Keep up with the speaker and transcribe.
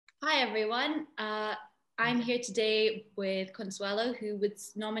Hi, everyone. I'm here today with Consuelo, who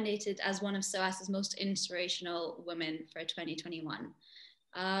was nominated as one of SOAS's most inspirational women for 2021.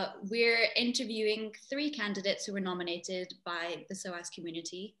 We're interviewing three candidates who were nominated by the SOAS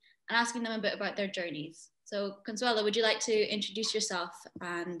community and asking them a bit about their journeys. So, Consuelo, would you like to introduce yourself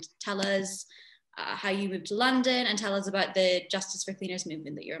and tell us how you moved to London and tell us about the Justice for Cleaners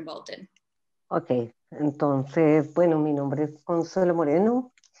movement that you're involved in? Ok, entonces, bueno, mi nombre es Consuelo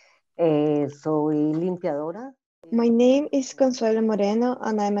Moreno, soy limpiadora. My name is Consuelo Moreno,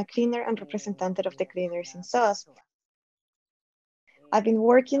 and I'm a cleaner and representative of the cleaners in SOAS. I've been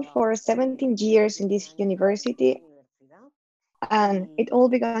working for 17 years in this university, and it all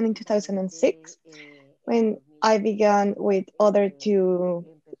began in 2006 when I began with other two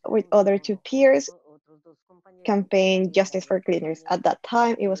peers campaign Justice for Cleaners. At that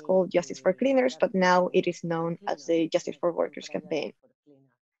time, it was called Justice for Cleaners, but now it is known as the Justice for Workers campaign.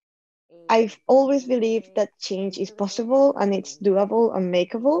 I've always believed that change is possible and it's doable and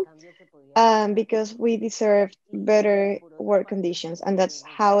makeable, because we deserve better work conditions. And that's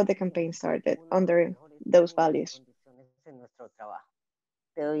how the campaign started, under those values.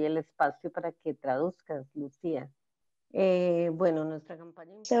 Te doy el espacio para que traduzcas, Lucía. Bueno, nuestra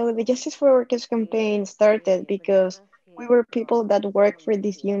campaña. So the Justice for Workers campaign started because we were people that worked for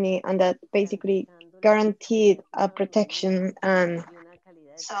this uni and that basically guaranteed a protection and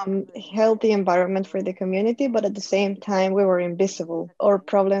some healthy environment for the community, but at the same time, we were invisible. Our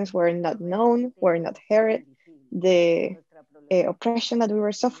problems were not known, were not heard, the oppression that we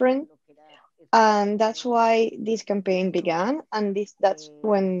were suffering. And that's why this campaign began. And that's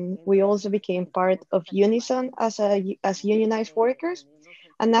when we also became part of Unison as unionized workers.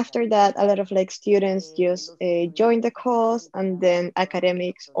 And after that, a lot of like students just joined the cause, and then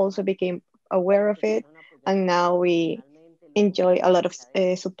academics also became aware of it. And now we enjoy a lot of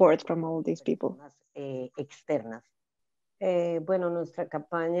support from all these people. Externas. Bueno, nuestra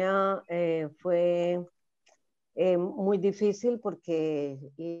campaña fue muy difícil porque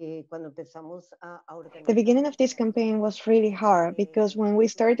cuando empezamos a organizar. The beginning of this campaign was really hard because when we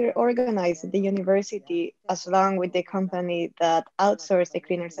started organizing the university, as along with the company that outsourced the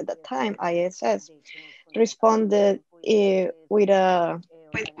cleaners at that time, ISS, responded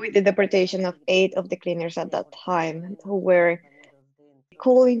with the deportation of 8 of the cleaners at that time, who were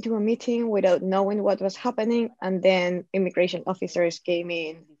called into a meeting without knowing what was happening, and then immigration officers came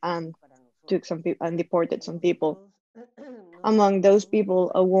in and took some people and deported some people. Among those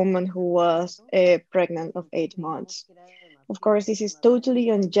people, a woman who was pregnant of 8 months. Of course, this is totally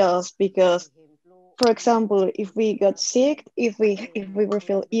unjust because, for example, if we got sick, if we were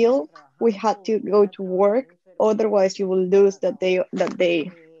feel ill, we had to go to work. Otherwise, you will lose that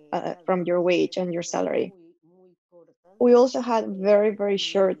day from your wage and your salary. We also had very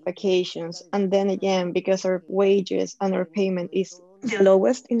short vacations, and then again, because our wages and our payment is the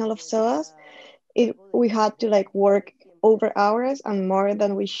lowest in all of SOAS, we had to like work over hours and more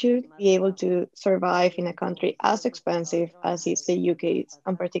than we should be able to survive in a country as expensive as is the UK,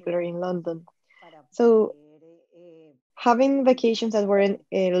 and particularly in London. So having vacations that weren't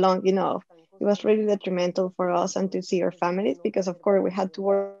long enough, it was really detrimental for us and to see our families, because of course we had to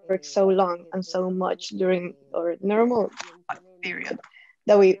work so long and so much during our normal period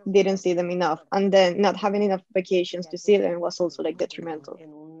that we didn't see them enough. And then not having enough vacations to see them was also like detrimental.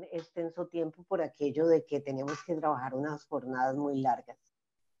 En un extenso tiempo por aquello de que tenemos que trabajar unas jornadas muy largas.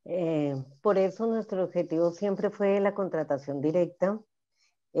 Por eso nuestro objetivo siempre fue la contratación directa,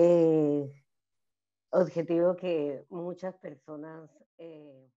 objetivo que muchas personas.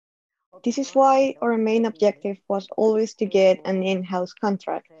 This is why our main objective was always to get an in-house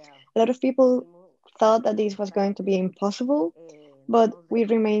contract. A lot of people thought that this was going to be impossible, but we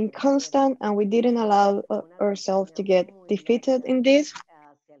remained constant and we didn't allow ourselves to get defeated in this.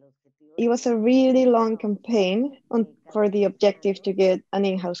 It was a really long campaign for the objective to get an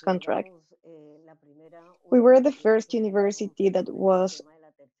in-house contract. We were the first university that was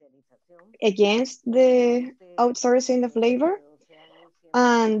against the outsourcing of labor,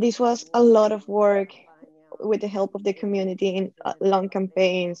 and this was a lot of work with the help of the community in long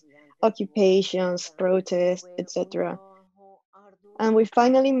campaigns, occupations, protests, etc. And we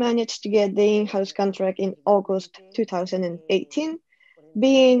finally managed to get the in-house contract in August 2018,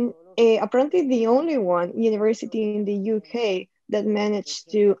 being apparently the only one university in the UK that managed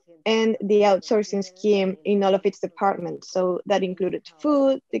to end the outsourcing scheme in all of its departments. So that included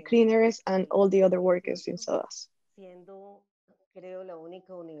food, the cleaners, and all the other workers in SOAS. Siendo, creo, la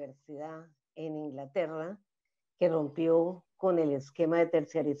única universidad en Inglaterra que rompió con el esquema de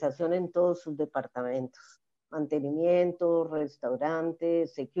terciarización en todos sus departamentos. mantenimiento,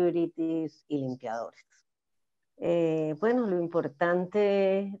 restaurantes, securities y limpiadores. Bueno, lo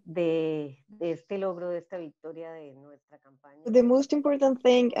importante de este logro, de esta victoria de nuestra campaña. The most important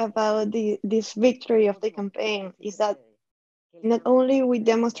thing about this victory of the campaign is that not only we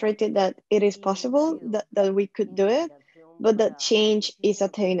demonstrated that it is possible, that we could do it, but that change is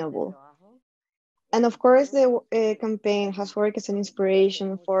attainable. And of course, the campaign has worked as an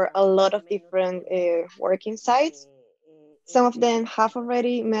inspiration for a lot of different working sites. Some of them have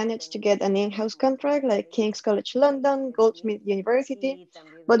already managed to get an in-house contract, like King's College London, Goldsmith University,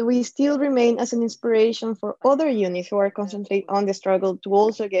 but we still remain as an inspiration for other units who are constantly on the struggle to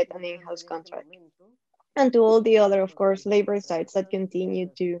also get an in-house contract. And to all the other, of course, labor sites that continue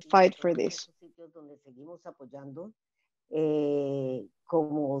to fight for this.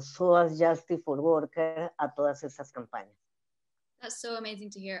 Como SOAS Justice for Worker a todas esas campañas. That's so amazing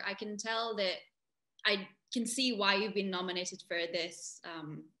to hear. I can tell that I can see why you've been nominated for this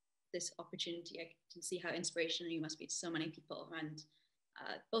this opportunity. I can see how inspirational you must be to so many people, and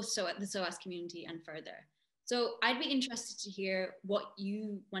both the SOAS community and further. So I'd be interested to hear what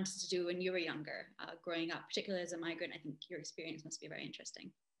you wanted to do when you were younger, growing up, particularly as a migrant. I think your experience must be very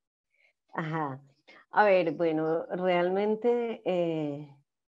interesting. Ajá. A ver, bueno, realmente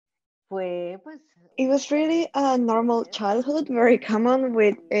fue pues... It was really a normal childhood, very common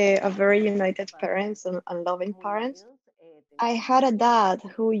with a very united parents and loving parents. I had a dad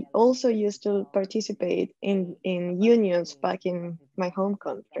who also used to participate in unions back in my home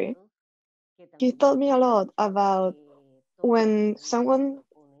country. He told me a lot about when someone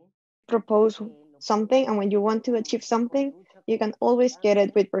proposes something and when you want to achieve something, you can always get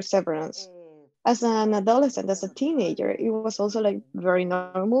it with perseverance. As an adolescent, as a teenager, it was also like very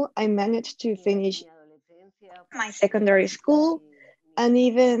normal. I managed to finish my secondary school and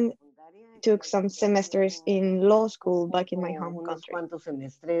even took some semesters in law school back in my home country.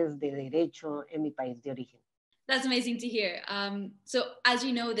 That's amazing to hear. So as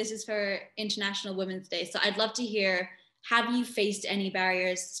you know, this is for International Women's Day. So I'd love to hear, have you faced any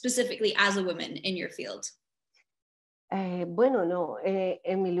barriers specifically as a woman in your field? Bueno, no,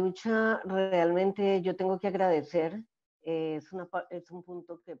 en mi lucha realmente yo tengo que agradecer. Es un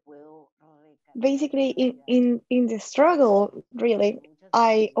punto que puedo... Basically, in the struggle, really,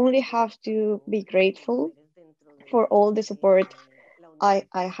 I only have to be grateful for all the support I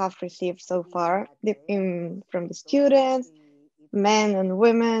have received so far from the students, men and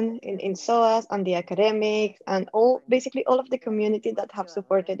women in SOAS and the academics and basically all of the community that have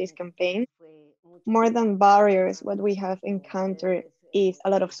supported this campaign. More than barriers, what we have encountered is a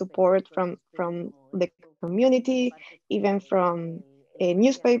lot of support from the community, even from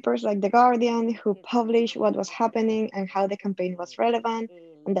newspapers like The Guardian, who published what was happening and how the campaign was relevant,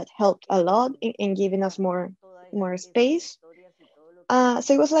 and that helped a lot in giving us more space.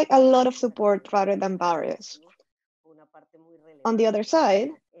 So it was like a lot of support rather than barriers. On the other side,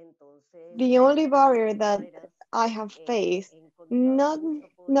 the only barrier that I have faced, not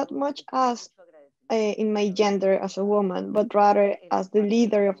much as in my gender as a woman, but rather as the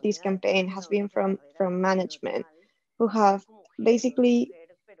leader of this campaign, has been from management, who have basically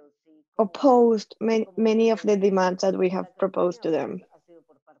opposed many of the demands that we have proposed to them.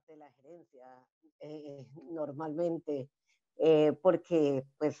 Normalmente, porque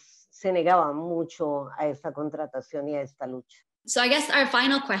pues se negaban mucho a esta contratación y a esta lucha. So I guess our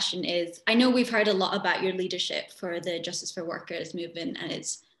final question is, I know we've heard a lot about your leadership for the Justice for Workers movement, and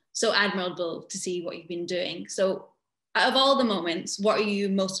it's so admirable to see what you've been doing. So out of all the moments, what are you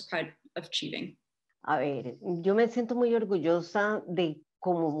most proud of achieving? A ver, yo me siento muy orgullosa de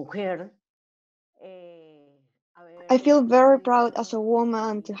como mujer. I feel very proud as a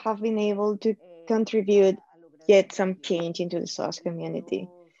woman to have been able to contribute, get some change into the SOAS community,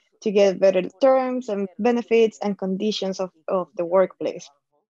 to get better terms and benefits and conditions of the workplace.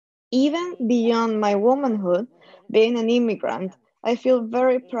 Even beyond my womanhood, being an immigrant, I feel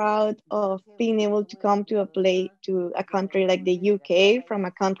very proud of being able to come to a country like the UK from a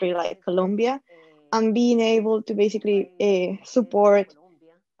country like Colombia, and being able to basically support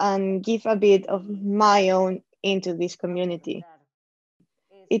and give a bit of my own into this community.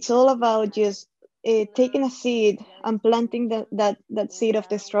 It's all about just taking a seed and planting that seed of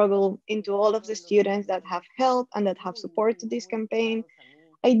the struggle into all of the students that have helped and that have supported this campaign.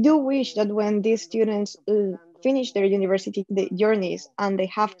 I do wish that when these students finish their university journeys and they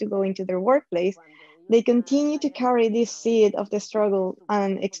have to go into their workplace, they continue to carry this seed of the struggle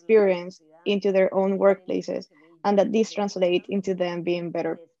and experience into their own workplaces, and that this translates into them being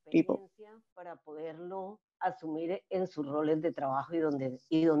better people. Para poderlo asumir en sus roles de trabajo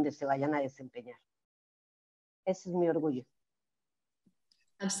y donde se vayan a desempeñar. Ese es mi orgullo.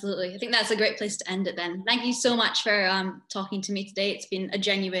 Absolutely. I think that's a great place to end it then. Thank you so much for talking to me today. It's been a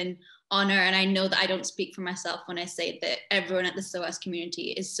genuine honor, and I know that I don't speak for myself when I say that everyone at the SOAS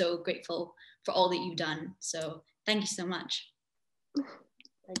community is so grateful for all that you've done. So thank you so much.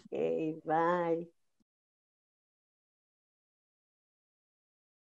 Okay, bye.